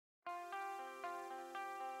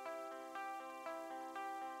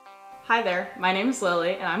Hi there, my name is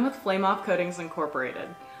Lily and I'm with FlameOFF Coatings Incorporated.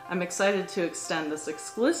 I'm excited to extend this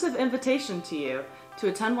exclusive invitation to you to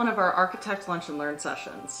attend one of our Architect Lunch and Learn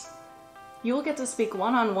sessions. You will get to speak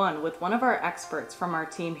one-on-one with one of our experts from our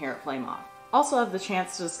team here at FlameOFF. Also have the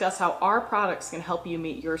chance to discuss how our products can help you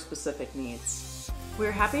meet your specific needs.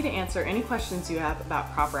 We're happy to answer any questions you have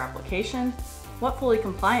about proper application, what fully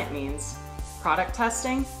compliant means, product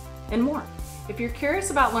testing, and more. If you're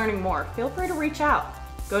curious about learning more, feel free to reach out.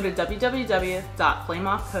 Go to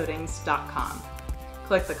www.flameoffcoatings.com.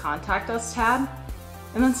 Click the Contact Us tab,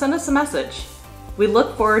 and then send us a message. We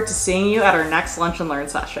look forward to seeing you at our next Lunch and Learn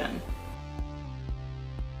session.